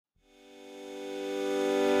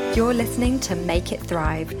You're listening to Make It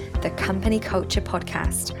Thrive, the Company Culture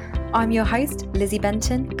Podcast. I'm your host, Lizzie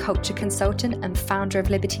Benton, culture consultant and founder of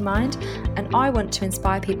Liberty Mind, and I want to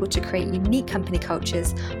inspire people to create unique company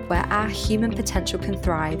cultures where our human potential can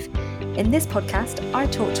thrive. In this podcast, I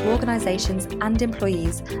talk to organisations and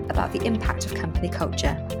employees about the impact of company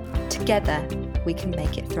culture. Together, we can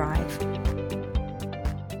make it thrive.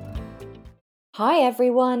 Hi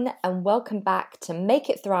everyone, and welcome back to Make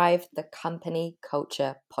It Thrive, the Company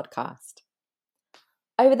Culture Podcast.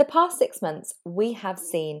 Over the past 6 months, we have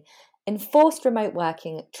seen enforced remote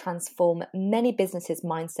working transform many businesses'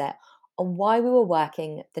 mindset on why we were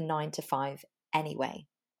working the 9 to 5 anyway.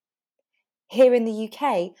 Here in the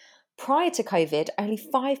UK, prior to COVID, only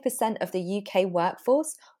 5% of the UK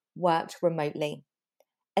workforce worked remotely.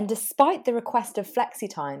 And despite the request of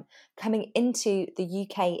flexi-time coming into the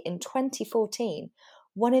UK in 2014,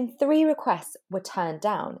 1 in 3 requests were turned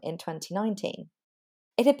down in 2019.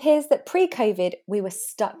 It appears that pre-COVID, we were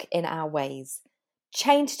stuck in our ways,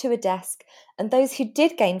 chained to a desk, and those who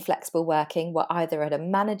did gain flexible working were either at a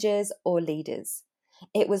managers or leaders.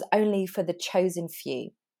 It was only for the chosen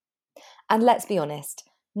few. And let's be honest,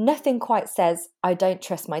 nothing quite says I don't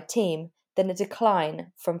trust my team than a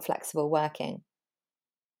decline from flexible working.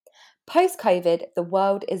 Post-COVID, the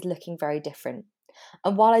world is looking very different.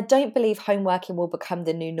 And while I don't believe home working will become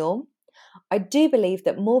the new norm, I do believe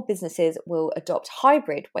that more businesses will adopt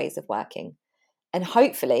hybrid ways of working. And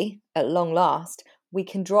hopefully, at long last, we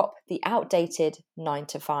can drop the outdated 9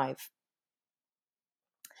 to 5.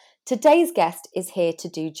 Today's guest is here to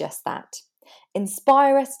do just that.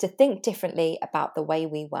 Inspire us to think differently about the way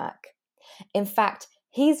we work. In fact,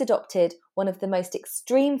 he's adopted one of the most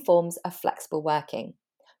extreme forms of flexible working.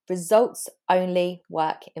 Results-only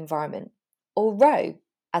work environment, or ROWE,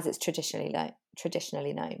 as it's traditionally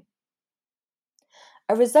known.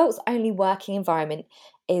 A results-only working environment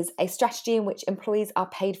is a strategy in which employees are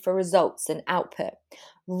paid for results and output,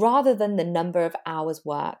 rather than the number of hours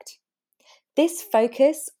worked. This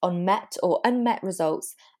focus on met or unmet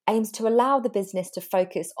results aims to allow the business to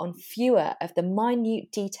focus on fewer of the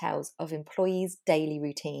minute details of employees' daily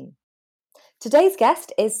routine. Today's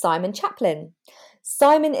guest is Simon Chaplin.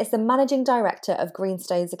 Simon is the Managing Director of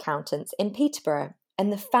Greenstones Accountants in Peterborough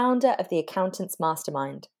and the founder of the Accountants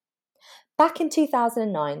Mastermind. Back in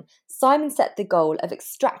 2009, Simon set the goal of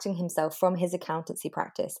extracting himself from his accountancy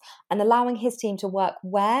practice and allowing his team to work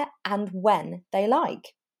where and when they like.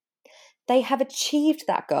 They have achieved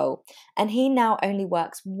that goal, and he now only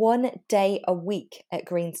works 1 day a week at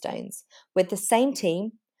Greenstones with the same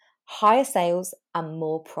team, higher sales, and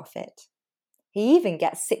more profit. He even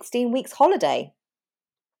gets 16 weeks holiday.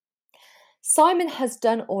 Simon has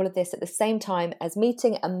done all of this at the same time as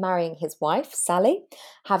meeting and marrying his wife, Sally,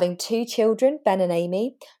 having 2 children, Ben and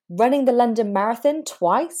Amy, running the London Marathon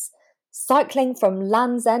twice, cycling from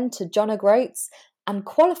Land's End to John O'Groats, and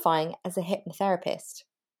qualifying as a hypnotherapist.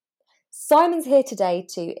 Simon's here today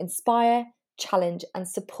to inspire, challenge, and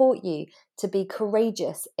support you to be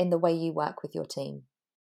courageous in the way you work with your team.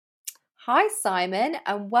 Hi, Simon,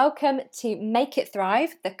 and welcome to Make It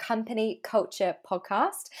Thrive, the Company Culture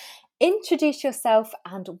Podcast. Introduce yourself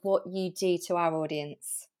and what you do to our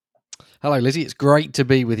audience. Hello, Lizzie. It's great to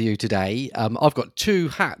be with you today. I've got 2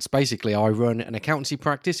 hats. Basically, I run an accountancy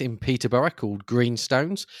practice in Peterborough called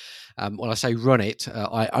Greenstones. When I say run it,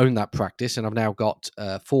 I own that practice, and I've now got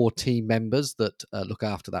 4 team members that look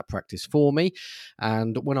after that practice for me.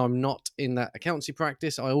 And when I'm not in that accountancy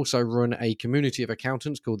practice, I also run a community of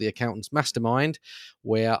accountants called the Accountants Mastermind,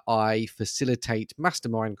 where I facilitate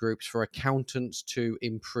mastermind groups for accountants to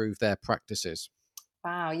improve their practices.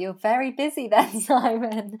 Wow, you're very busy then,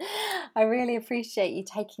 Simon. I really appreciate you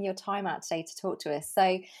taking your time out today to talk to us.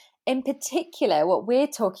 So, in particular, what we're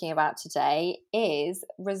talking about today is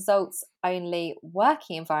results-only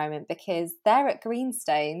working environment, because there at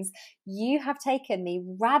Greenstones, you have taken the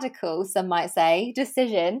radical, some might say,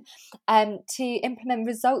 decision to implement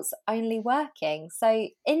results-only working. So,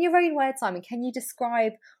 in your own words, Simon, can you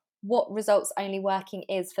describe what results-only working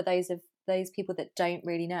is for those people that don't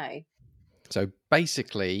really know? So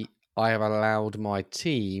basically, I have allowed my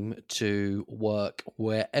team to work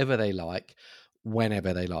wherever they like,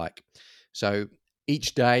 whenever they like. So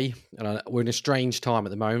each day, and we're in a strange time at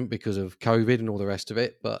the moment because of COVID and all the rest of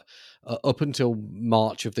it, but up until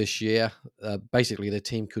March of this year, basically the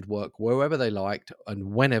team could work wherever they liked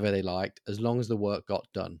and whenever they liked, as long as the work got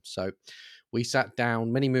done. So we sat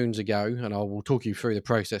down many moons ago, and I will talk you through the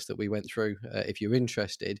process that we went through if you're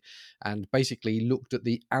interested, and basically looked at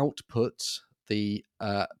the outputs, the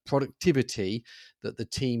productivity that the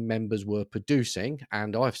team members were producing.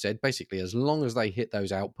 And I've said basically, as long as they hit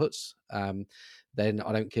those outputs, then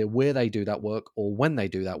I don't care where they do that work or when they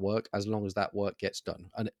do that work, as long as that work gets done.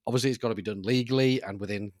 And obviously, it's got to be done legally and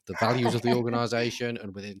within the values of the organization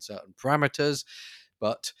and within certain parameters.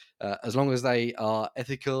 But as long as they are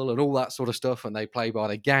ethical and all that sort of stuff and they play by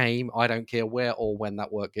the game, I don't care where or when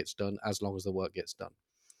that work gets done, as long as the work gets done.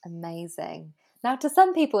 Amazing. Now, to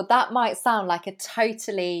some people, that might sound like a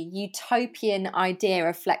totally utopian idea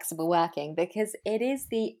of flexible working, because it is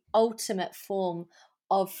the ultimate form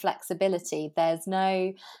of flexibility. There's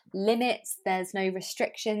no limits, there's no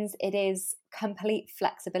restrictions. It is complete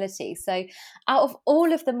flexibility. So, out of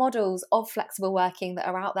all of the models of flexible working that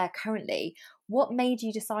are out there currently, what made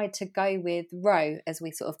you decide to go with ROWE, as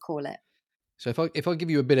we sort of call it? So if I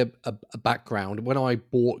give you a bit of a background, when I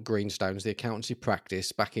bought Greenstones, the accountancy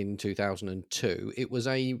practice back in 2002, it was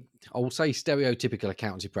I will say stereotypical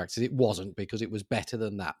accountancy practice. It wasn't, because it was better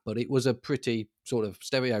than that, but it was a pretty sort of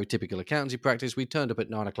stereotypical accountancy practice. We turned up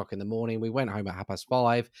at 9 o'clock in the morning. We went home at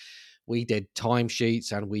 5:30. We did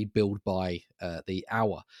timesheets and we billed by the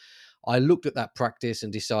hour. I looked at that practice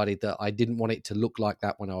and decided that I didn't want it to look like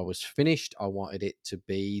that when I was finished. I wanted it to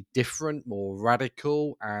be different, more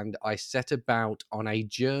radical, and I set about on a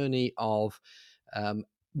journey of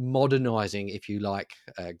modernizing, if you like,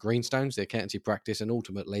 Greenstones, the accountancy practice, and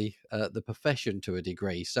ultimately the profession to a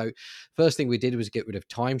degree. So, first thing we did was get rid of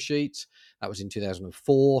timesheets. That was in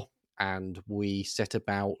 2004. And we set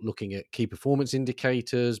about looking at key performance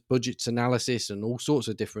indicators, budgets analysis, and all sorts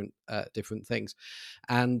of different things.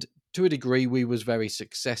 And to a degree, we was very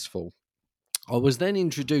successful. I was then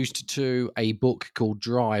introduced to a book called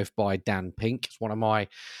Drive by Dan Pink. It's one of my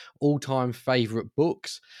all-time favorite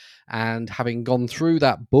books. And having gone through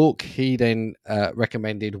that book, he then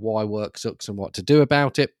recommended Why Work Sucks and What to Do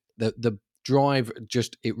About It. The Drive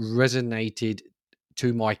it resonated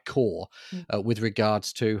to my core with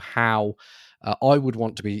regards to how I would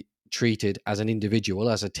want to be treated as an individual,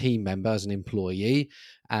 as a team member, as an employee,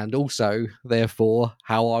 and also, therefore,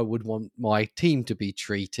 how I would want my team to be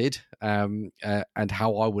treated, and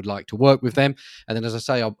how I would like to work with them. And then, as I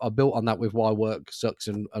say, I built on that with Why Work Sucks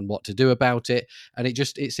and What to Do About It. And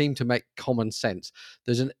it seemed to make common sense.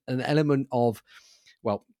 There's an element of,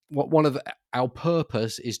 well, one of our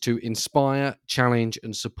purpose is to inspire, challenge,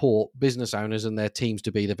 and support business owners and their teams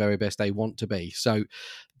to be the very best they want to be. So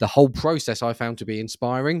the whole process I found to be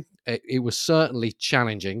inspiring. It was certainly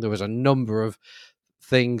challenging. There was a number of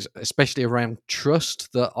things, especially around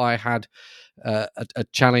trust, that I had a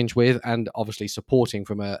challenge with, and obviously supporting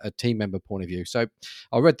from a team member point of view. So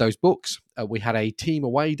I read those books. We had a team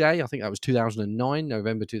away day. I think that was 2009,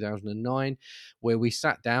 November 2009, where we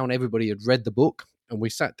sat down. Everybody had read the book, and we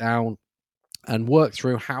sat down and worked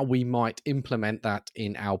through how we might implement that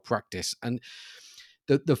in our practice. And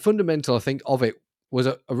the fundamental, I think, of it was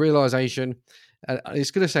a realization.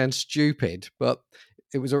 It's going to sound stupid, but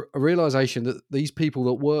it was a realization that these people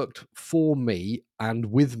that worked for me and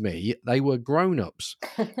with me, they were grown-ups.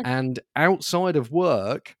 And outside of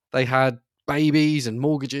work, they had babies and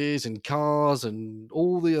mortgages and cars and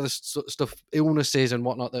all the other stuff, illnesses and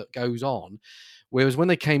whatnot that goes on. Whereas when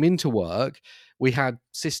they came into work, we had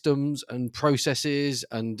systems and processes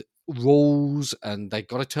and rules, and they've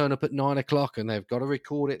got to turn up at 9 o'clock and they've got to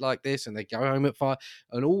record it like this, and they go home at 5,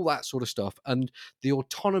 and all that sort of stuff. And the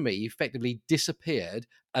autonomy effectively disappeared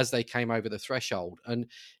as they came over the threshold. And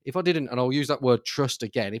if I didn't, and I'll use that word trust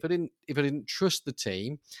again, if I didn't trust the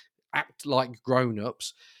team, act like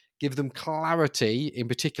grown-ups, give them clarity in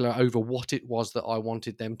particular over what it was that I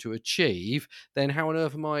wanted them to achieve, then how on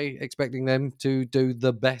earth am I expecting them to do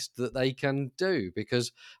the best that they can do?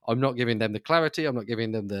 Because I'm not giving them the clarity, I'm not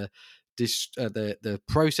giving them the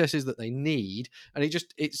processes that they need. And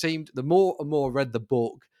it seemed, the more and more I read the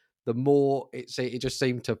book, the more it just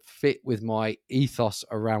seemed to fit with my ethos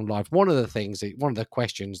around life. One of the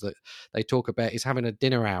questions that they talk about is having a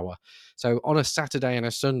dinner hour. So on a Saturday and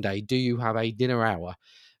a Sunday, do you have a dinner hour?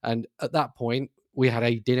 And at that point, we had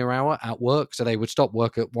a dinner hour at work. So they would stop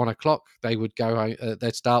work at 1 o'clock. They would go,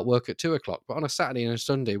 they'd start work at 2 o'clock. But on a Saturday and a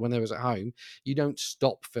Sunday, when they was at home, you don't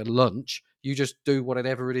stop for lunch. You just do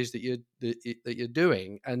whatever it is that you're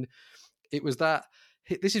doing. And it was that,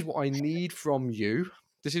 this is what I need from you.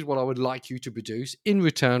 This is what I would like you to produce in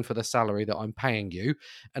return for the salary that I'm paying you.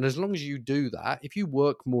 And as long as you do that, if you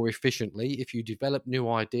work more efficiently, if you develop new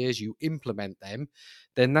ideas, you implement them,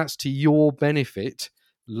 then that's to your benefit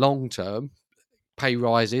long term. Pay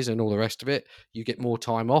rises and all the rest of it. You get more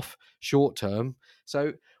time off short term.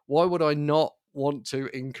 So why would I not want to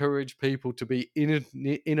encourage people to be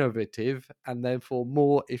innovative and therefore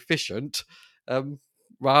more efficient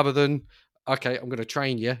rather than, okay, I'm going to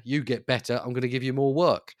train you, you get better, I'm going to give you more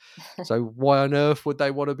work. So why on earth would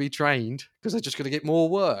they want to be trained? Because they're just going to get more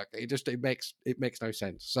work. It makes no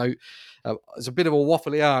sense. So it's a bit of a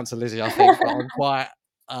waffly answer, Lizzie, I think, but I'm quite.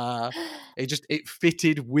 It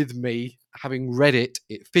fitted with me. Having read it,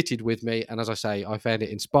 it fitted with me, and as I say, I found it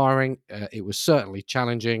inspiring. It was certainly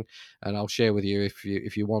challenging, and I'll share with you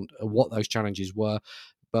if you want what those challenges were.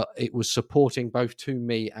 But it was supporting both to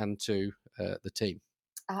me and to the team.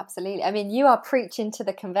 Absolutely. I mean, you are preaching to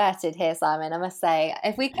the converted here, Simon, I must say.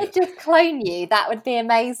 If we could Yes. just clone you, that would be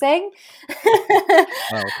amazing.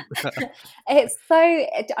 Well, It's so,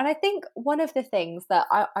 and I think one of the things that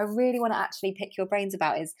I really want to actually pick your brains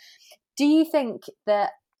about is, do you think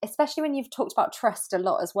that, especially when you've talked about trust a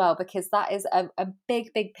lot as well, because that is a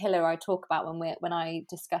big, big pillar I talk about when I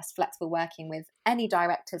discuss flexible working with any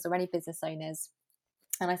directors or any business owners.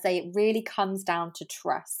 And I say it really comes down to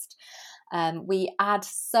trust. We add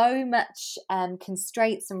so much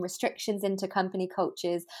constraints and restrictions into company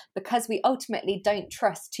cultures because we ultimately don't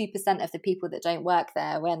trust 2% of the people that don't work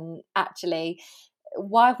there, when actually,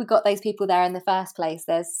 why have we got those people there in the first place?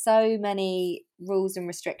 There's so many rules and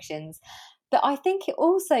restrictions. But I think it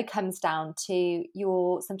also comes down to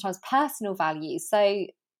your sometimes personal values. So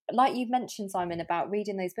like you've mentioned, Simon, about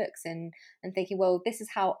reading those books and thinking, well, this is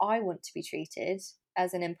how I want to be treated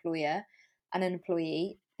as an employer and an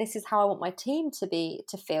employee. This is how I want my team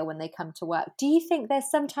to feel when they come to work. Do you think there's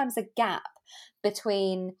sometimes a gap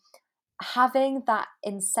between having that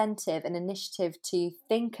incentive and initiative to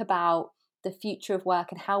think about the future of work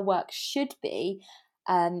and how work should be,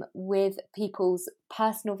 with people's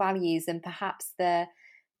personal values and perhaps the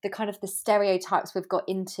kind of the stereotypes we've got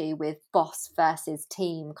into with boss versus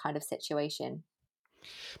team kind of situation?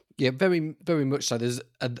 yeah, very, very much so. There's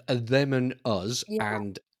a them and us, Yeah.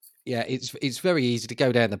 and yeah, it's very easy to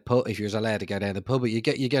go down the pub if you're allowed to go down the pub. But you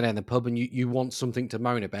go down the pub and you want something to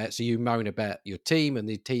moan about, so you moan about your team, and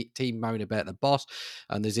the team moan about the boss.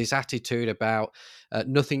 And there's this attitude about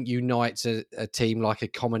nothing unites a team like a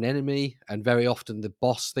common enemy, and very often the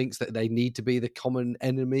boss thinks that they need to be the common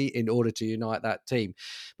enemy in order to unite that team.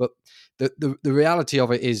 But the reality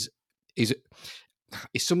of it is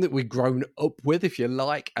it's something we've grown up with, if you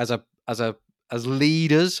like, as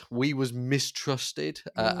leaders. We was mistrusted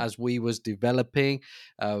Mm. as we was developing,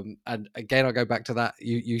 and again I go back to that.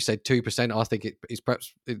 You said 2%. I think it is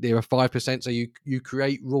perhaps there are 5%. So you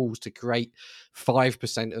create rules to create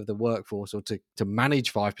 5% of the workforce, or to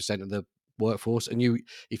manage 5% of the workforce, and you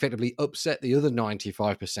effectively upset the other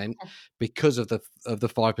 95% because of the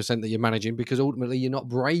 5% that you're managing, because ultimately you're not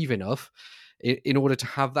brave enough in order to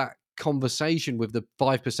have that conversation with the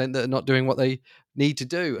 5% that are not doing what they need to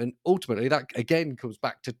do. And ultimately that again comes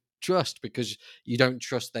back to trust, because you don't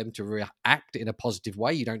trust them to react in a positive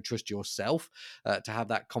way. You don't trust yourself to have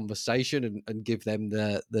that conversation and give them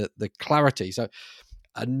the clarity. So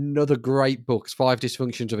another great book, Five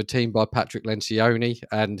Dysfunctions of a Team by Patrick Lencioni.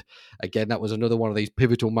 And again, that was another one of these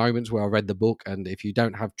pivotal moments where I read the book. And if you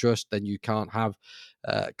don't have trust, then you can't have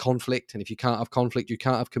conflict. And if you can't have conflict, you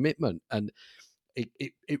can't have commitment. And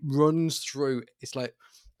it runs through. It's like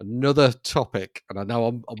another topic, and I know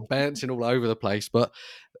I'm bouncing all over the place, but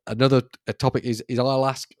another topic is I'll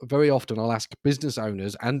ask business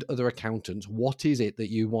owners and other accountants, what is it that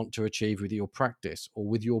you want to achieve with your practice or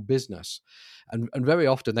with your business? And very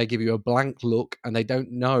often they give you a blank look and they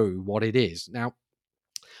don't know what it is. Now,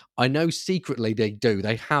 I know secretly they do.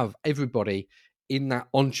 They have everybody in that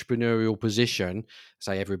entrepreneurial position.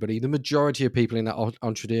 Say everybody, the majority of people in that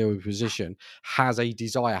entrepreneurial position has a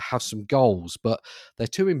desire, have some goals, but they're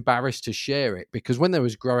too embarrassed to share it, because when they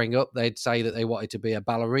was growing up, they'd say that they wanted to be a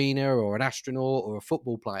ballerina or an astronaut or a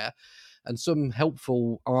football player. And some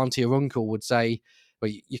helpful auntie or uncle would say,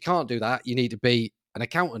 well, you can't do that. You need to be an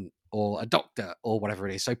accountant or a doctor or whatever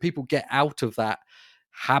it is. So people get out of that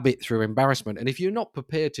habit through embarrassment. And if you're not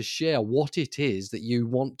prepared to share what it is that you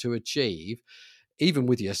want to achieve, even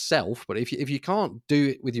with yourself, but if you can't do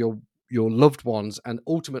it with your loved ones and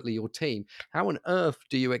ultimately your team, how on earth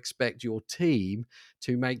do you expect your team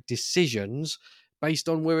to make decisions based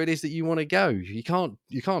on where it is that you want to go? You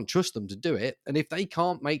can't trust them to do it. And if they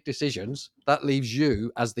can't make decisions, that leaves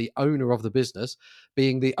you as the owner of the business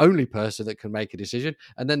being the only person that can make a decision.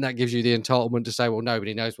 And then that gives you the entitlement to say, well,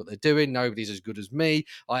 nobody knows what they're doing, nobody's as good as me,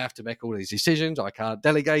 I have to make all these decisions, I can't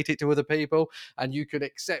delegate it to other people. And you can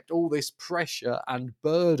accept all this pressure and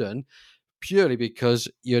burden purely because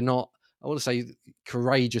you're not, I want to say,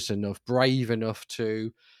 courageous enough, brave enough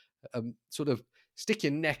to sort of stick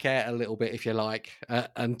your neck out a little bit, if you like,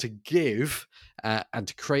 and to give and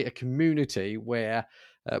to create a community where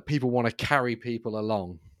people want to carry people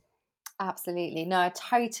along. Absolutely. No, I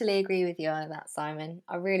totally agree with you on that, Simon.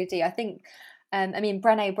 I really do. I think,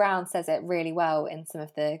 Brené Brown says it really well in some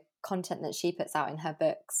of the content that she puts out in her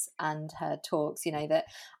books and her talks, that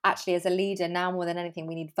actually as a leader, now more than anything,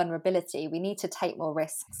 we need vulnerability. We need to take more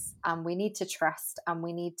risks, and we need to trust, and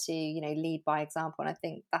we need to, lead by example. And I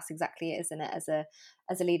think that's exactly it, isn't it?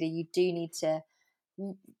 As a leader, you do need to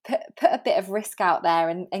put a bit of risk out there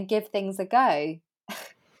and give things a go.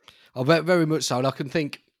 I bet very much so. And I can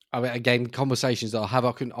think, again, conversations that I have,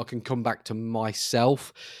 I can come back to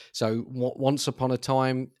myself. So once upon a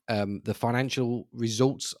time, the financial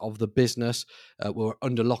results of the business were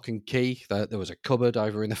under lock and key. There was a cupboard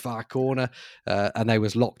over in the far corner, and they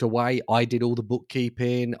was locked away. I did all the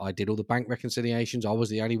bookkeeping. I did all the bank reconciliations. I was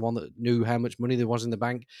the only one that knew how much money there was in the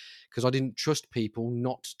bank, because I didn't trust people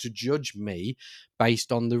not to judge me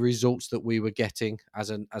based on the results that we were getting as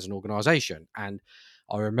an organisation. And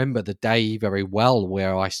I remember the day very well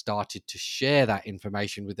where I started to share that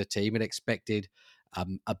information with the team and expected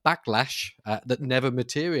a backlash that never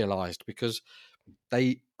materialized, because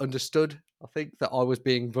they understood, I think, that I was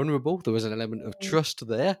being vulnerable. There was an element of trust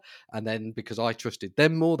there. And then because I trusted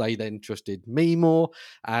them more, they then trusted me more,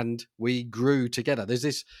 and we grew together. There's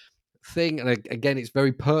this thing, and again, it's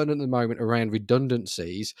very pertinent at the moment, around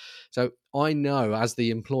redundancies. So I know, as the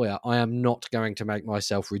employer, I am not going to make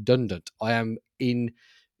myself redundant. I am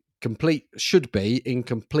should be in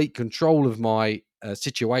complete control of my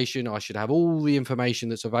situation. I should have all the information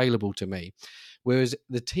that's available to me. Whereas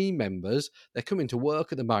the team members, they're coming to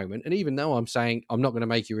work at the moment, and even though I'm saying I'm not going to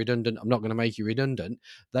make you redundant, I'm not going to make you redundant,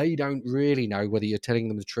 they don't really know whether you're telling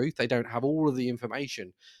them the truth. They don't have all of the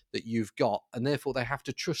information that you've got, and therefore they have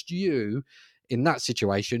to trust you in that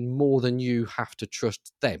situation more than you have to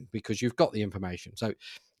trust them, because you've got the information. So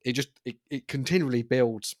it continually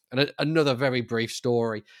builds. And another very brief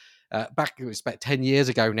story. Back, it was about 10 years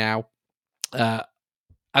ago now,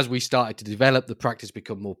 as we started to develop, the practice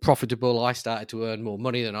become more profitable. I started to earn more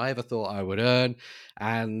money than I ever thought I would earn.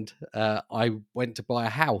 And I went to buy a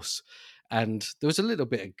house. And there was a little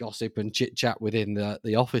bit of gossip and chit chat within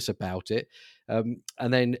the office about it. And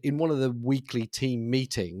then in one of the weekly team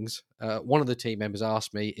meetings, one of the team members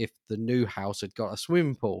asked me if the new house had got a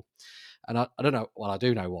swimming pool. And I don't know. Well, I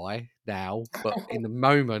do know why now, but in the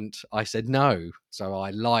moment I said no. So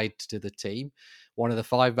I lied to the team. One of the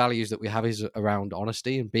 5 values that we have is around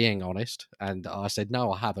honesty and being honest. And I said,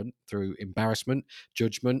 no, I haven't, through embarrassment,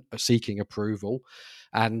 judgment, seeking approval.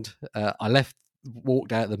 And I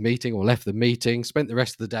walked out of the meeting, or left the meeting, spent the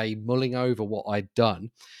rest of the day mulling over what I'd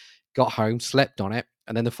done, got home, slept on it.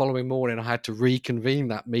 And then the following morning, I had to reconvene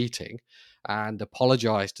that meeting and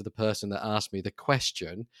apologize to the person that asked me the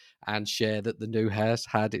question, and share that the new house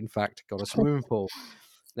had, in fact, got a swimming pool.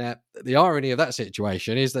 Now, the irony of that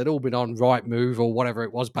situation is they'd all been on Rightmove or whatever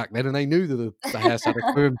it was back then, and they knew that the house had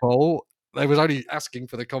a swimming pool. They was only asking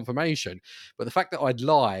for the confirmation. But the fact that I'd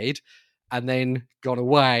lied and then gone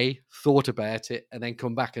away, thought about it, and then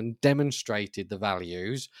come back and demonstrated the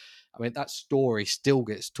values, I mean, that story still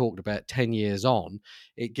gets talked about 10 years on.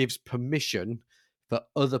 It gives permission for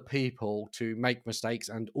other people to make mistakes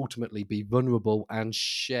and ultimately be vulnerable and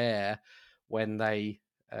share when they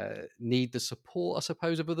need the support, I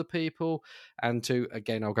suppose, of other people, and to,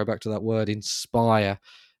 again, I'll go back to that word, inspire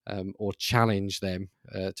or challenge them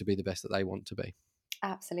to be the best that they want to be.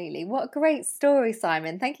 Absolutely. What a great story,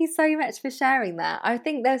 Simon. Thank you so much for sharing that. I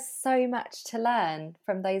think there's so much to learn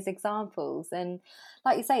from those examples. And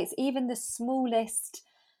like you say, it's even the smallest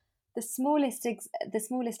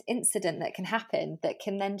incident that can happen that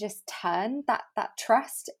can then just turn that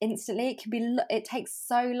trust instantly. It takes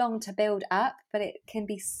so long to build up, but it can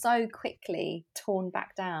be so quickly torn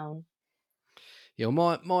back down. You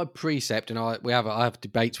know, my precept, and I have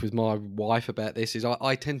debates with my wife about this, is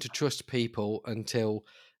I tend to trust people until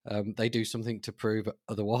they do something to prove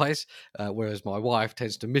otherwise, whereas my wife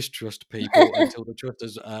tends to mistrust people until the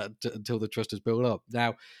trust has built up.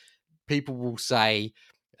 Now, people will say,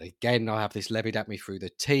 again, I have this levied at me through the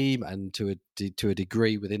team and to a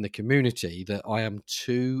degree within the community, that I am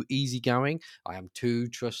too easygoing, I am too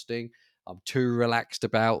trusting, I'm too relaxed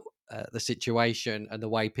about the situation and the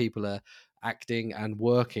way people are acting and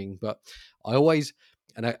working. But I always,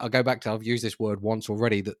 and I go back to, I've used this word once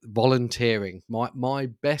already, that volunteering. My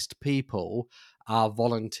best people are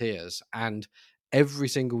volunteers, and every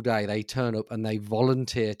single day they turn up and they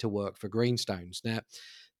volunteer to work for Greenstones. Now,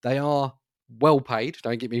 they are well paid,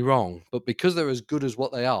 don't get me wrong, but because they're as good as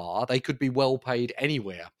what they are, they could be well paid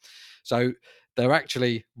anywhere. So they're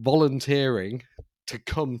actually volunteering to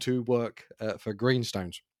come to work for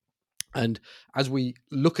Greenstones. And as we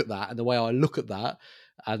look at that, and the way I look at that,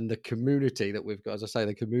 and the community that we've got, as I say,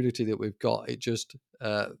 the community that we've got, it just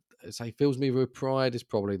say fills me with pride is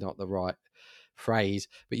probably not the right phrase,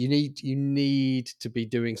 but you need to be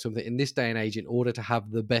doing something in this day and age in order to have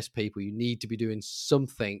the best people. You need to be doing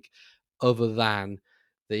something other than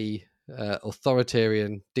the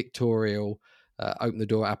authoritarian, dictatorial, open the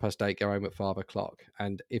door at 8:30, go home at 5 o'clock.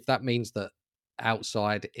 And if that means that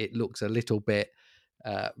outside it looks a little bit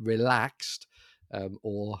relaxed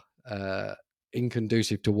or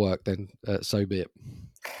inconducive to work, then so be it.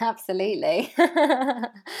 Absolutely.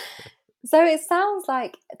 So it sounds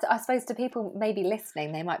like, I suppose, to people maybe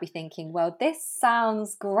listening, they might be thinking, well, this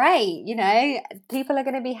sounds great. People are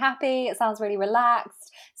going to be happy. It sounds really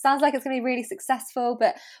relaxed. Sounds like it's going to be really successful.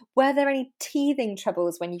 But were there any teething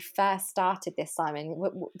troubles when you first started this, Simon?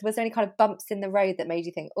 Was there any kind of bumps in the road that made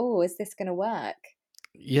you think, oh, is this going to work?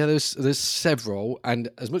 Yeah, there's several. And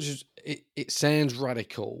as much as it sounds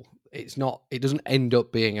radical, it's not. It doesn't end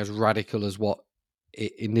up being as radical as what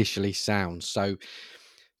it initially sounds. So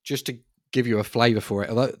just to give you a flavour for it,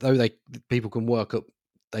 although people can work up,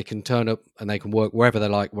 they can turn up and they can work wherever they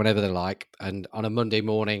like, whenever they like. And on a Monday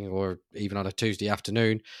morning or even on a Tuesday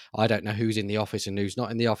afternoon, I don't know who's in the office and who's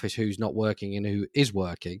not in the office, who's not working and who is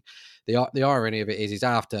working. The irony of it is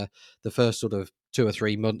after the first sort of 2 or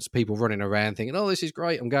 3 months, people running around thinking, oh, this is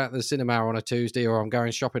great, I'm going to the cinema on a Tuesday or I'm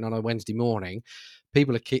going shopping on a Wednesday morning.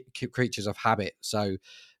 People are creatures of habit. So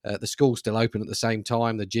the school's still open at the same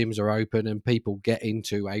time, the gyms are open, and people get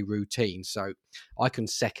into a routine. So I can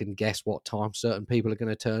second guess what time certain people are going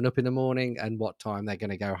to turn up in the morning and what time they're going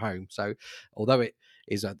to go home. So although it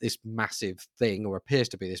is this massive thing, or appears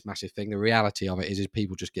to be this massive thing, the reality of it is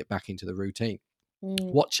people just get back into the routine.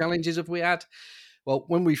 What challenges have we had? Well,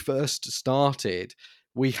 when we first started,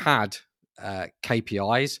 we had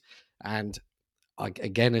KPIs, and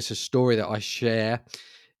again, it's a story that I share.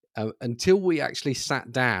 Until we actually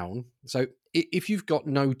sat down. So if you've got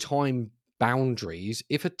no time boundaries,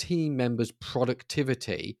 if a team member's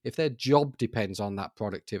productivity, if their job depends on that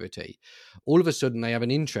productivity, all of a sudden they have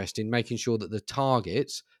an interest in making sure that the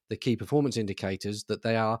targets, the key performance indicators that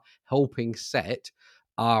they are helping set,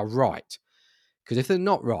 are right. Because if they're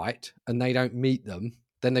not right and they don't meet them,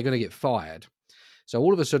 then they're going to get fired. So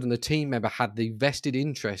all of a sudden, the team member had the vested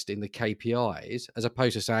interest in the KPIs, as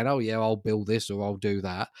opposed to saying, oh, yeah, I'll build this or I'll do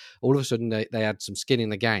that. All of a sudden, they had some skin in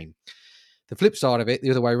the game. The flip side of it,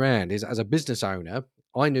 the other way around, is as a business owner,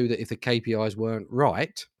 I knew that if the KPIs weren't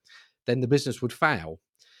right, then the business would fail.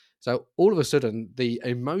 So all of a sudden, the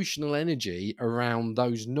emotional energy around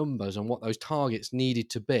those numbers and what those targets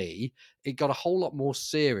needed to be, it got a whole lot more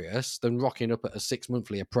serious than rocking up at a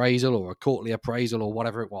 6-monthly appraisal or a quarterly appraisal or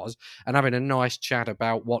whatever it was, and having a nice chat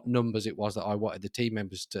about what numbers it was that I wanted the team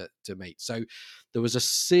members to meet. So there was a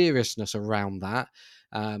seriousness around that.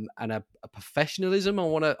 And a professionalism.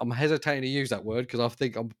 I'm hesitating to use that word because I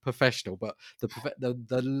think I'm professional, but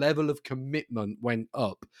the level of commitment went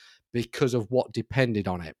up because of what depended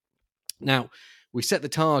on it. Now, we set the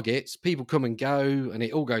targets, people come and go, and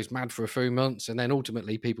it all goes mad for a few months, and then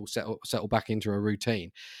ultimately people settle back into a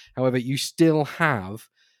routine. However, you still have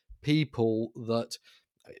people that,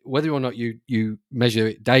 whether or not you measure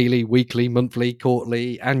it daily, weekly, monthly,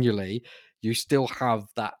 quarterly, annually, you still have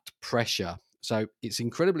that pressure. So it's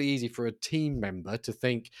incredibly easy for a team member to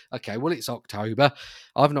think, okay, well, it's October.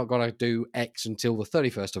 I've not got to do X until the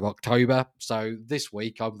 31st of October. So this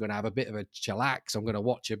week I'm going to have a bit of a chillax. I'm going to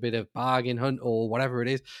watch a bit of Bargain Hunt or whatever it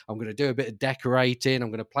is. I'm going to do a bit of decorating.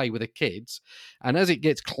 I'm going to play with the kids. And as it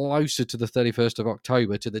gets closer to the 31st of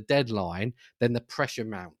October, to the deadline, then the pressure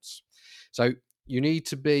mounts. So you need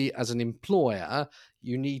to be, as an employer,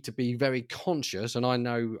 you need to be very conscious. And I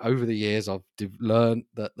know over the years I've learned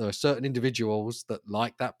that there are certain individuals that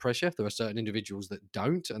like that pressure. There are certain individuals that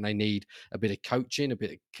don't, and they need a bit of coaching, a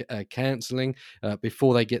bit of counseling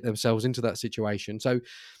before they get themselves into that situation. So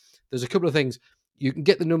there's a couple of things. You can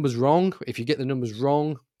get the numbers wrong. If you get the numbers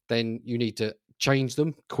wrong, then you need to change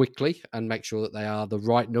them quickly and make sure that they are the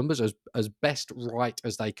right numbers, as best right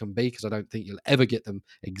as they can be, because I don't think you'll ever get them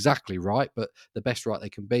exactly right, but the best right they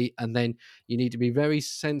can be. And then you need to be very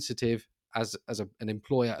sensitive as an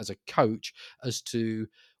employer, as a coach, as to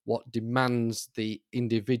what demands the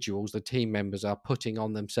individuals, the team members, are putting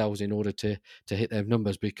on themselves in order to hit their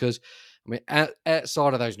numbers. Because I mean,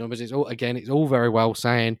 outside of those numbers, it's all very well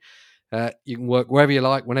saying you can work wherever you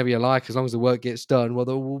like, whenever you like, as long as the work gets done. Well,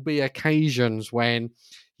 there will be occasions when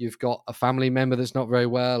you've got a family member that's not very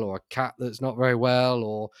well, or a cat that's not very well,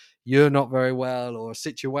 or you're not very well, or a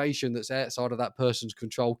situation that's outside of that person's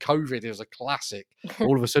control. COVID is a classic.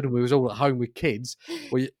 All of a sudden, we was all at home with kids.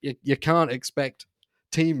 Well, you can't expect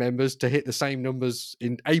team members to hit the same numbers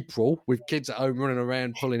in April with kids at home running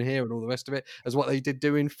around, pulling hair and all the rest of it, as what they did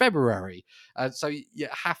do in February. So you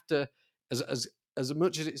have to, as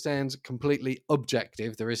much as it sounds completely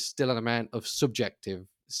objective, there is still an amount of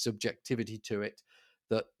subjectivity to it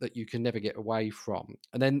that you can never get away from.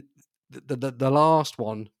 And then the last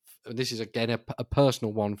one, and this is again a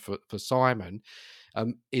personal one for Simon,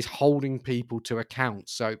 is holding people to account.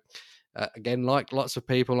 So again, like lots of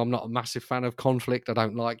people, I'm not a massive fan of conflict. I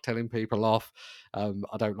don't like telling people off. I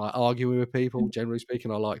don't like arguing with people. Generally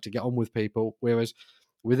speaking, I like to get on with people. Whereas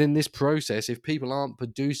within this process, if people aren't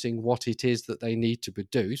producing what it is that they need to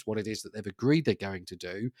produce, what it is that they've agreed they're going to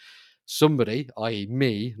do, somebody, i.e.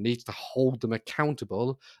 me, needs to hold them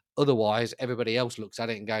accountable. Otherwise, everybody else looks at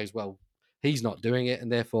it and goes, well, he's not doing it,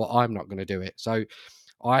 and therefore I'm not going to do it. So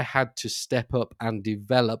I had to step up and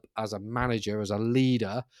develop as a manager, as a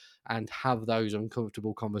leader, and have those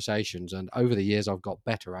uncomfortable conversations. And over the years, I've got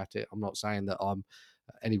better at it. I'm not saying that I'm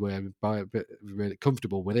anywhere really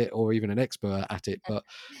comfortable with it or even an expert at it, but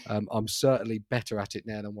I'm certainly better at it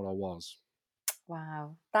now than what I was.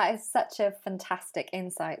 Wow, that is such a fantastic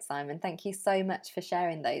insight, Simon. Thank you so much for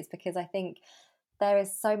sharing those, because I think there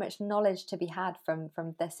is so much knowledge to be had from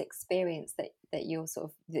this experience that you're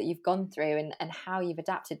that you've gone through, and how you've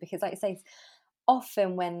adapted. Because like I say,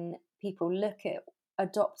 often when people look at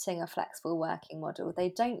adopting a flexible working model, they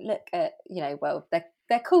don't look at, well,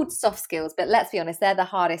 they're called soft skills, but let's be honest, they're the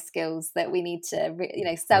hardest skills that we need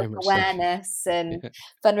to, self-awareness and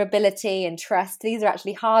vulnerability and trust. These are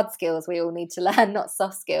actually hard skills we all need to learn, not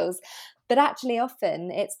soft skills. But actually, often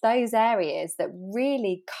it's those areas that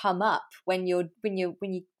really come up when you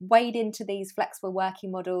wade into these flexible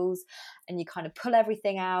working models, and you kind of pull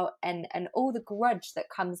everything out, and all the grudge that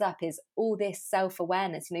comes up is all this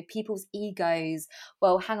self-awareness. People's egos.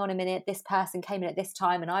 Well, hang on a minute, this person came in at this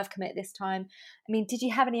time, and I've come in at this time. I mean, did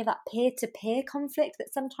you have any of that peer-to-peer conflict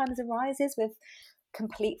that sometimes arises with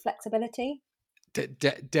complete flexibility?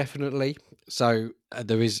 Definitely. So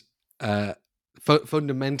there is.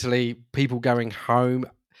 Fundamentally, people going home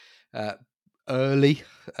early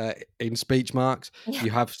in speech marks. Yeah. You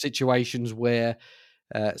have situations where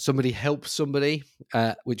somebody helps somebody,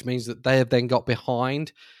 which means that they have then got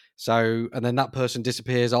behind. So, and then that person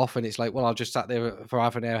disappears off, and it's like, well, I've just sat there for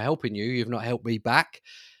half an hour helping you. You've not helped me back.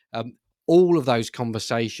 All of those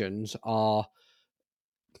conversations are,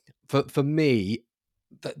 for me,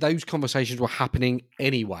 those conversations were happening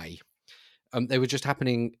anyway. They were just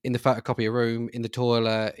happening in the photocopier room, in the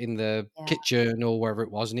toilet, in the kitchen, or wherever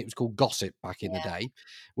it was, and it was called gossip back in the day.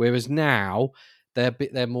 Whereas now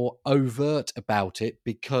they're more overt about it,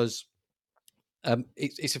 because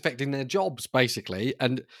it's affecting their jobs basically.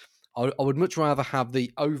 And I would much rather have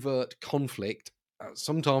the overt conflict.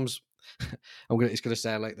 Sometimes it's going to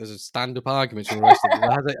sound like there's a stand-up arguments and the rest of it.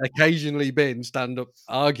 There has occasionally been stand-up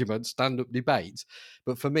arguments, stand-up debates,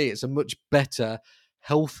 but for me, it's a much better,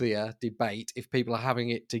 healthier debate if people are having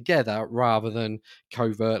it together rather than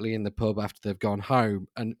covertly in the pub after they've gone home.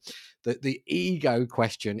 And the ego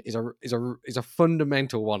question is a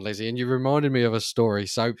fundamental one, Lizzie. And you reminded me of a story.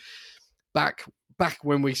 So back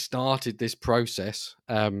when we started this process,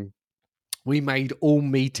 we made all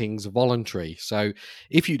meetings voluntary. So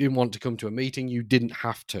if you didn't want to come to a meeting, you didn't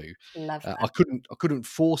have to. Love that. I couldn't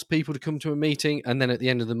force people to come to a meeting and then at the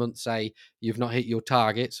end of the month say, you've not hit your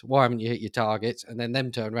targets. Why haven't you hit your targets? And then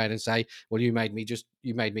them turn around and say, well, you made me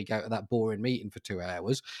go to that boring meeting for 2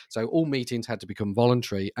 hours. So all meetings had to become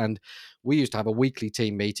voluntary. And we used to have a weekly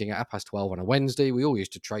team meeting at 12:30 on a Wednesday. We all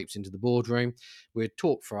used to traipse into the boardroom. We'd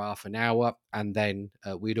talk for half an hour, and then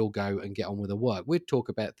we'd all go and get on with the work. We'd talk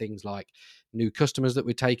about things like new customers that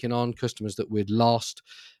we'd taken on, customers that we'd lost,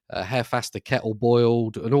 how fast the kettle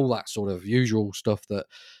boiled, and all that sort of usual stuff that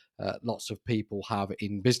lots of people have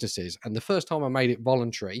in businesses. And the first time I made it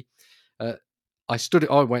voluntary, I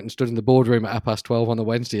went and stood in the boardroom at 12:30 on the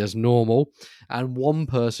Wednesday as normal, and one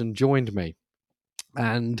person joined me.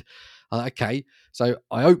 And okay, so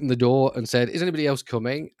I opened the door and said, is anybody else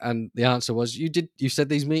coming? And the answer was, you said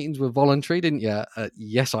these meetings were voluntary, didn't you?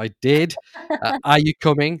 Yes, I did. Are you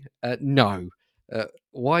coming? No.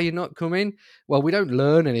 Why are you not coming? Well, we don't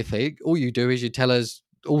learn anything. All you do is you tell us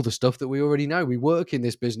all the stuff that we already know. We work in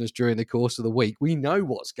this business during the course of the week. We know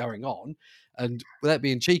what's going on. And without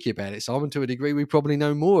being cheeky about it, Simon, to a degree, we probably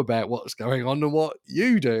know more about what's going on than what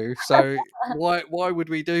you do. So why would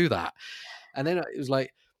we do that? And then it was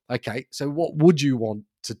like, okay, so what would you want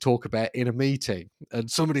to talk about in a meeting?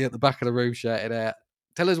 And somebody at the back of the room shouted out,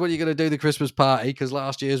 tell us what you're going to do the Christmas party, because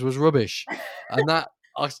last year's was rubbish. And that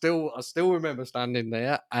I still remember standing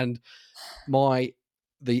there, and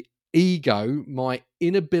the ego, my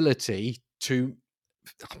inability to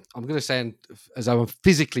I'm going to say, as I'm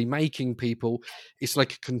physically making people, it's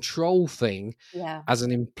like a control thing Yeah. as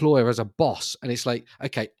an employer, as a boss. And it's like,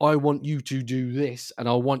 okay, I want you to do this, and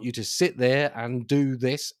I want you to sit there and do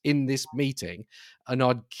this in this meeting. And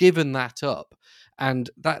I'd given that up. And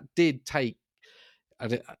that did take,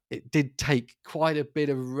 and it did take quite a bit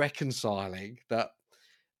of reconciling that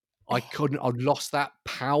I'd lost that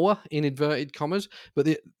power in inverted commas. But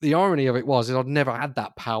the irony of it was that I'd never had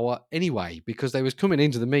that power anyway, because they was coming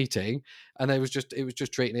into the meeting and it was just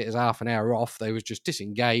treating it as half an hour off. They was just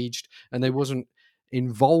disengaged and they wasn't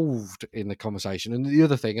involved in the conversation. And the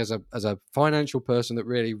other thing, as a financial person, that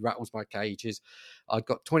really rattles my cage is I'd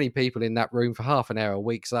got 20 people in that room for half an hour a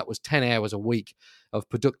week. So that was 10 hours a week of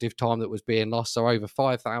productive time that was being lost. So over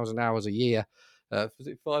 5,000 hours a year. Was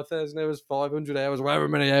it 5,000 hours, 500 hours, however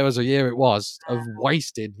many hours a year it was, of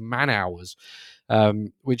wasted man hours,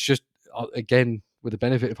 which just, again, with the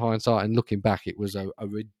benefit of hindsight and looking back, it was a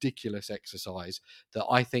ridiculous exercise that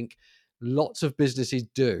I think lots of businesses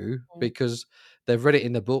do because they've read it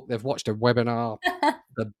in the book, they've watched a webinar,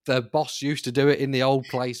 the boss used to do it in the old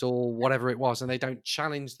place or whatever it was, and they don't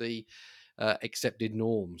challenge the accepted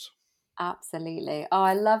norms. Absolutely. Oh,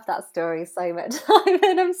 I love that story so much,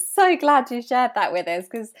 Simon. I'm so glad you shared that with us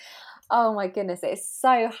because, oh my goodness, it's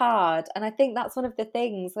so hard. And I think that's one of the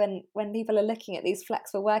things when people are looking at these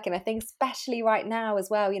flexible working, I think especially right now as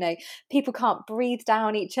well, people can't breathe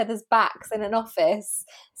down each other's backs in an office.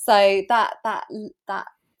 So that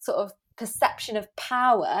sort of perception of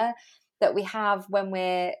power that we have when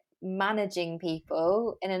we're managing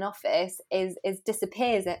people in an office is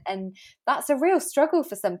disappears, and that's a real struggle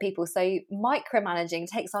for some people. So micromanaging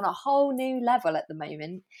takes on a whole new level at the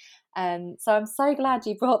moment. So I'm so glad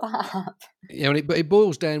you brought that up. Yeah, but it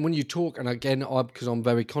boils down when you talk, and again, because I'm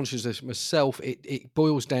very conscious of this myself, it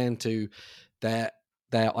boils down to their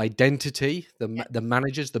identity, the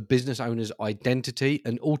managers, the business owners' identity,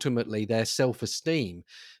 and ultimately their self-esteem.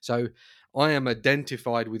 So I am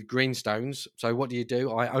identified with Greenstones. So what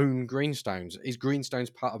do? I own Greenstones. Is Greenstones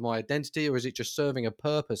part of my identity, or is it just serving a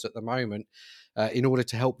purpose at the moment in order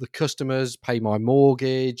to help the customers pay my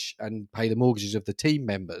mortgage and pay the mortgages of the team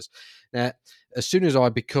members? Now, as soon as I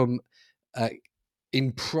become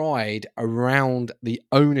in pride around the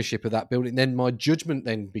ownership of that building, then my judgment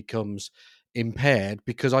then becomes impaired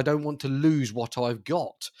because I don't want to lose what I've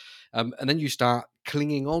got. And then you start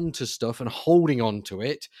clinging on to stuff and holding on to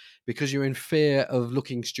it because you're in fear of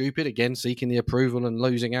looking stupid, again, seeking the approval and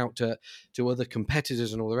losing out to other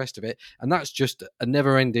competitors and all the rest of it. And that's just a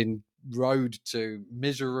never-ending road to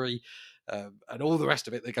misery and all the rest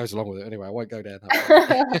of it that goes along with it. Anyway, I won't go down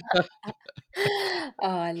that way. Oh,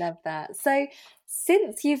 I love that. So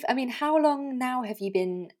how long now have you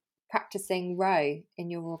been practicing row in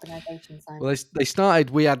your organisation, Simon? Well, they started.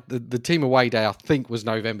 We had the team away day. I think was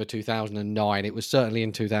November 2009. It was certainly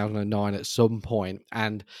in 2009 at some point,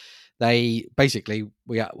 and they basically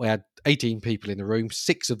we had 18 people in the room.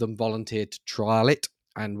 6 of them volunteered to trial it,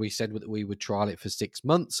 and we said that we would trial it for 6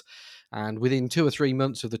 months. And within 2 or 3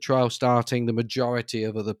 months of the trial starting, the majority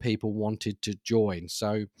of other people wanted to join.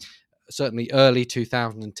 So certainly early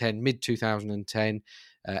 2010, mid 2010.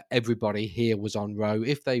 Everybody here was on row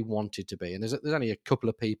if they wanted to be, and there's only a couple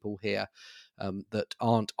of people here that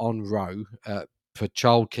aren't on row for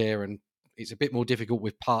childcare, and it's a bit more difficult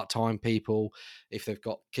with part-time people if they've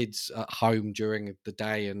got kids at home during the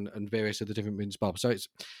day and various other different bits and bobs. So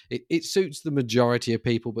it suits the majority of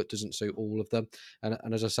people, but doesn't suit all of them.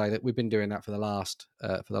 And as I say, that we've been doing that for the last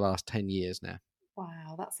 10 years now.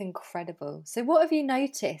 Wow, that's incredible. So what have you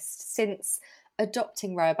noticed since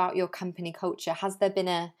adopting row about your company culture? Has there been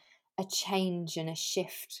a change and a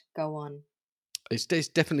shift go on? It's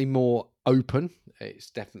definitely more open.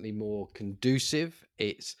 It's definitely more conducive.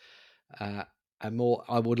 It's a more,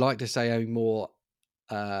 I would like to say, a more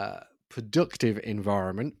productive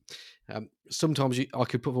environment. Sometimes I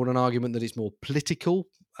could put forward an argument that it's more political,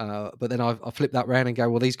 but then I flip that around and go,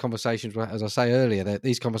 well, these conversations were, as I say earlier,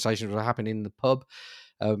 these conversations were happening in the pub.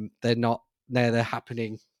 They're not there; they're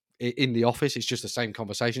happening in the office. It's just the same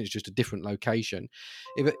conversation. It's just a different location.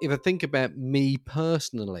 If I think about me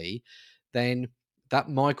personally, then that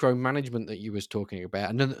micromanagement that you was talking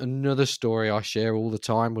about, another story I share all the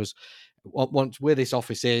time was once where this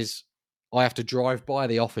office is, I have to drive by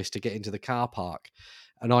the office to get into the car park.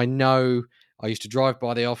 And I know I used to drive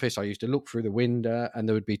by the office, I used to look through the window, and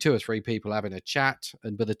there would be 2 or 3 people having a chat.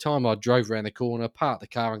 And by the time I drove around the corner, parked the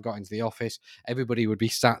car and got into the office, everybody would be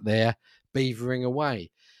sat there beavering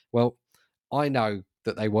away. Well, I know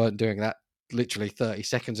that they weren't doing that literally 30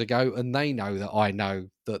 seconds ago, and they know that I know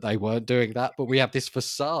that they weren't doing that, but we have this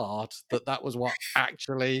facade that was what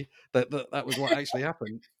actually that was what actually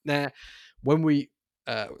happened. Now, when we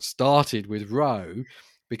started with Row,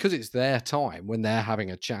 because it's their time when they're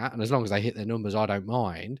having a chat, and as long as they hit their numbers, I don't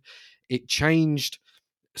mind. It changed,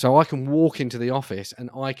 so I can walk into the office and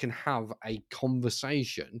I can have a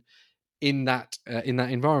conversation in that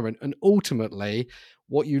environment, and ultimately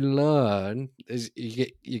what you learn is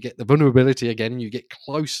you get the vulnerability again, you get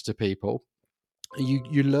close to people,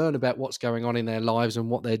 you learn about what's going on in their lives and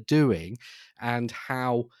what they're doing, and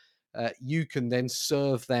how you can then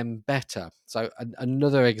serve them better. So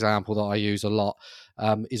another example that I use a lot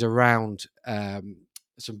is around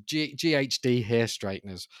some GHD hair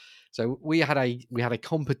straighteners. So we had a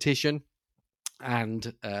competition,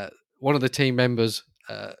 and one of the team members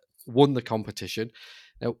won the competition.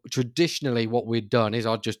 Now, traditionally, what we'd done is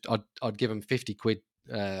I'd give them 50 quid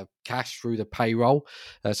cash through the payroll,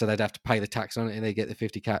 so they'd have to pay the tax on it, and they get the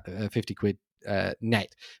 50 quid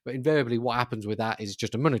net. But invariably, what happens with that is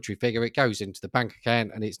just a monetary figure. It goes into the bank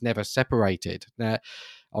account, and it's never separated. Now,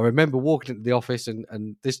 I remember walking into the office,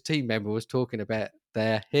 and this team member was talking about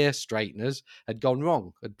their hair straighteners had gone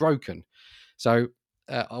wrong, had broken. So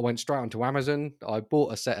I went straight onto Amazon. I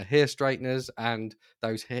bought a set of hair straighteners, and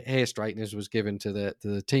those hair straighteners was given to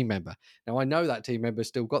the team member. Now I know that team member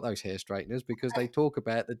still got those hair straighteners because they talk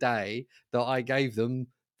about the day that I gave them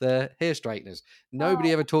the hair straighteners.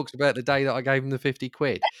 Nobody ever talks about the day that I gave them the 50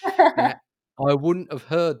 quid. Now, I wouldn't have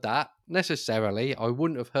heard that necessarily. I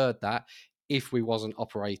wouldn't have heard that if we wasn't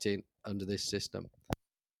operating under this system.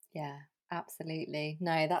 Yeah, absolutely.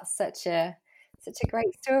 No, that's such a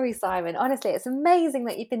great story, Simon. Honestly, it's amazing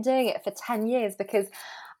that you've been doing it for 10 years, because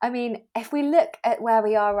I mean, if we look at where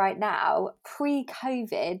we are right now,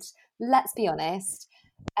 pre-COVID, let's be honest,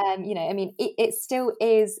 I mean, it still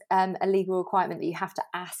is a legal requirement that you have to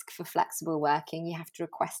ask for flexible working. You have to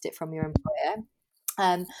request it from your employer.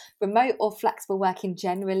 Remote or flexible working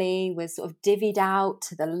generally was sort of divvied out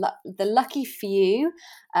to the lucky few,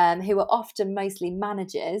 who are often mostly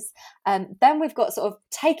managers. Then we've got sort of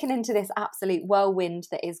taken into this absolute whirlwind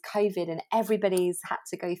that is COVID, and everybody's had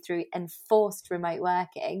to go through enforced remote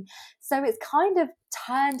working. So it's kind of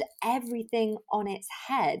turned everything on its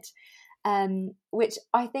head, which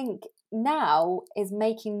I think now is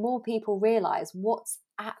making more people realise what's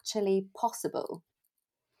actually possible.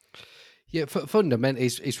 Yeah, fundamentally,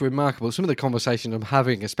 it's remarkable. Some of the conversation I'm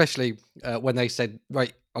having, especially when they said,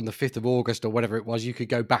 right, on the 5th of August or whatever it was, you could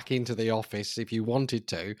go back into the office if you wanted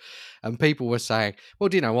to. And people were saying, well,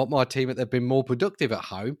 do you know what? My team, they've been more productive at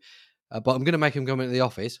home, but I'm going to make them come into the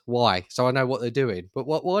office. Why? So I know what they're doing. But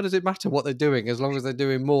why does it matter what they're doing as long as they're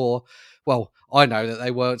doing more? Well, I know that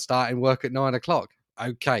they weren't starting work at 9 o'clock.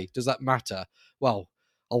 Okay, does that matter? Well,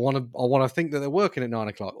 I want to think that they're working at 9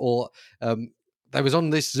 o'clock, or they was on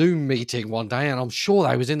this Zoom meeting one day, and I'm sure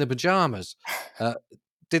they was in the pajamas.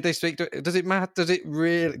 Did they speak to? Does it matter? Does it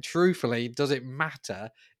really, truthfully, does it matter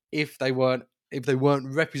if they weren't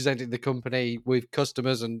representing the company with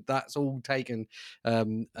customers, and that's all taken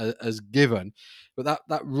as given? But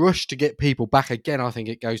that rush to get people back again, I think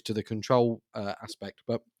it goes to the control aspect.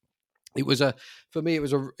 But it was for me, it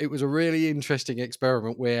was a really interesting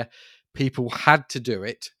experiment where people had to do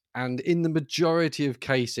it, and in the majority of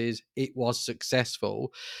cases it was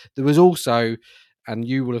successful. There was also, and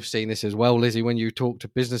you will have seen this as well, Lizzie, when you talk to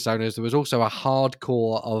business owners, there was also a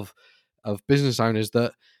hardcore of business owners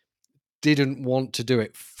that didn't want to do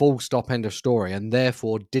it, full stop, end of story, and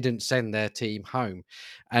therefore didn't send their team home.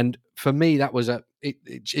 And for me, that was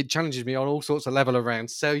it challenges me on all sorts of level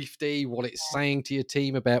around safety, what it's saying to your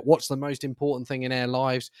team about what's the most important thing in our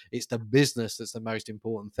lives. It's the business that's the most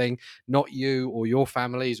important thing, not you or your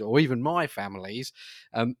families or even my families.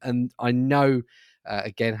 And I know,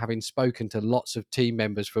 again, having spoken to lots of team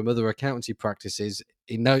members from other accountancy practices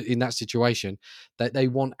in that situation, that they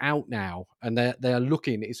want out now, and they are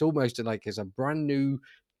looking. It's almost like it's a brand new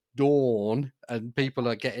dawn, and people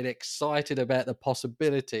are getting excited about the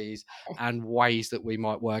possibilities and ways that we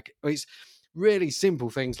might work. It's really simple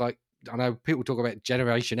things like, I know people talk about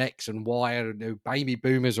Generation X and Y and baby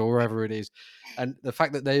boomers or wherever it is, and the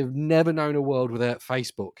fact that they've never known a world without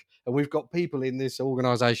Facebook. And we've got people in this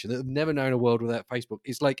organization that have never known a world without Facebook.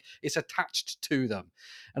 It's like it's attached to them.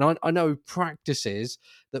 And I know practices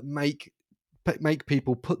that make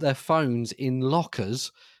people put their phones in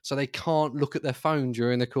lockers so they can't look at their phone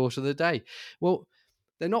during the course of the day. Well,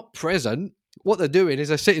 they're not present. what they're doing is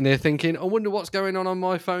they're sitting there thinking, I wonder what's going on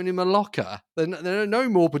my phone in my locker. They're no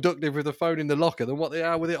more productive with the phone in the locker than what they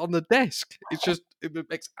are with it on the desk. It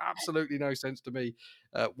makes absolutely no sense to me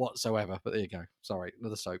whatsoever. But there you go. Sorry,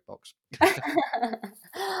 another soapbox.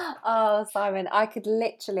 Oh, Simon, I could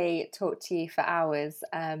literally talk to you for hours,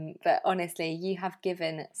 but honestly, you have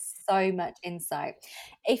given so much insight.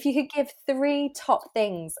 If you could give 3 top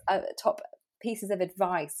things, top pieces of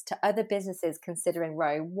advice to other businesses considering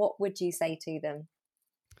Row, what would you say to them?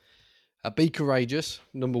 Be courageous,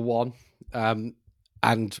 number one,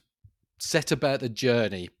 and set about the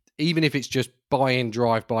journey. Even if it's just buying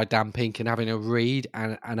Drive by Dan Pink and having a read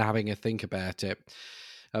and having a think about it.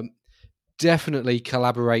 Definitely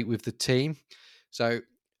collaborate with the team. So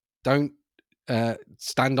don't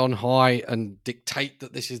stand on high and dictate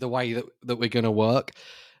that this is the way that we're going to work.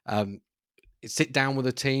 Sit down with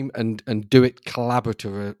the team and do it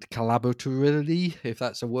collaboratively, if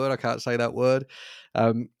that's a word. I can't say that word.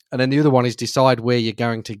 And then the other one is decide where you're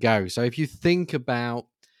going to go. So if you think about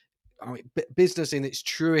business in its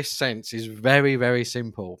truest sense is very, very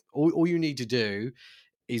simple. All you need to do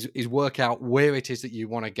is work out where it is that you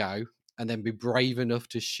want to go, and then be brave enough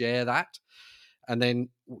to share that. And then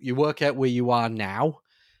you work out where you are now.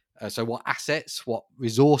 So what assets, what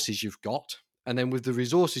resources you've got. And then with the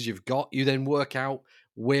resources you've got, you then work out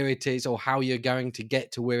where it is or how you're going to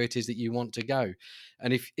get to where it is that you want to go.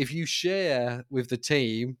 And if you share with the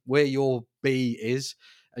team where your B is,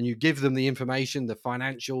 and you give them the information, the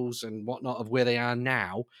financials and whatnot of where they are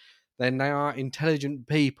now, then they are intelligent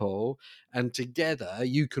people. And together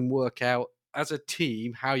you can work out as a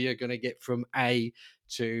team how you're going to get from A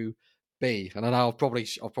to B. And I know I've probably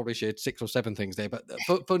shared 6 or 7 things there, but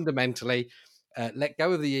fundamentally, let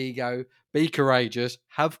go of the ego, be courageous,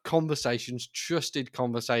 have conversations, trusted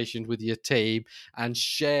conversations with your team, and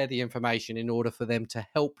share the information in order for them to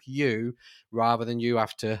help you rather than you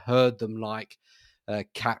have to herd them like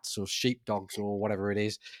cats or sheepdogs or whatever it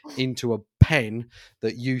is into a pen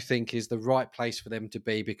that you think is the right place for them to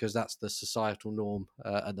be because that's the societal norm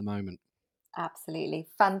at the moment. Absolutely.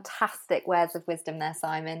 Fantastic words of wisdom there,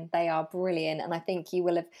 Simon. They are brilliant. And I think you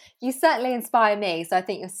certainly inspire me. So I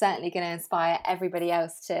think you're certainly going to inspire everybody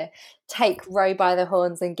else to take Row by the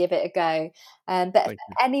horns and give it a go. But if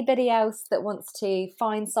anybody else that wants to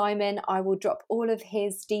find Simon, I will drop all of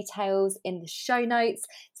his details in the show notes.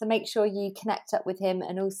 So make sure you connect up with him,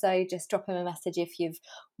 and also just drop him a message if you've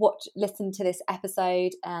listened to this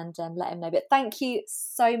episode, and let him know. But thank you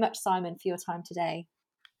so much, Simon, for your time today.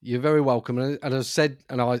 You're very welcome. And as I said,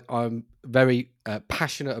 and I'm very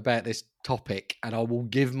passionate about this topic, and I will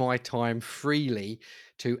give my time freely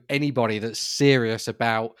to anybody that's serious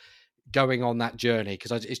about going on that journey,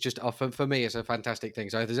 because it's just for me it's a fantastic thing.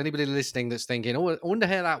 So if there's anybody listening that's thinking, oh, I wonder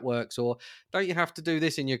how that works, or don't you have to do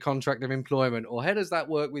this in your contract of employment, or how does that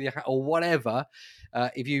work with your, or whatever,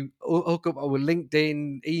 if you hook up with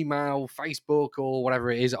LinkedIn, email, Facebook, or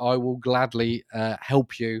whatever it is, I will gladly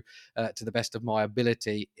help you to the best of my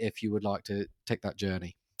ability if you would like to take that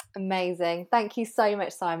journey. Amazing. Thank you so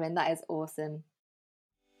much, Simon. That is awesome.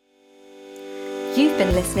 You've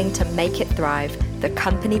been listening to Make It Thrive, the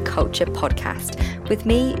Company Culture Podcast, with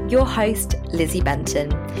me, your host, Lizzie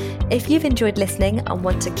Benton. If you've enjoyed listening and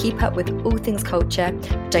want to keep up with all things culture,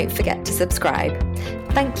 don't forget to subscribe.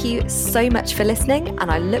 Thank you so much for listening,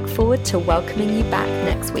 and I look forward to welcoming you back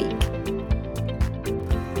next week.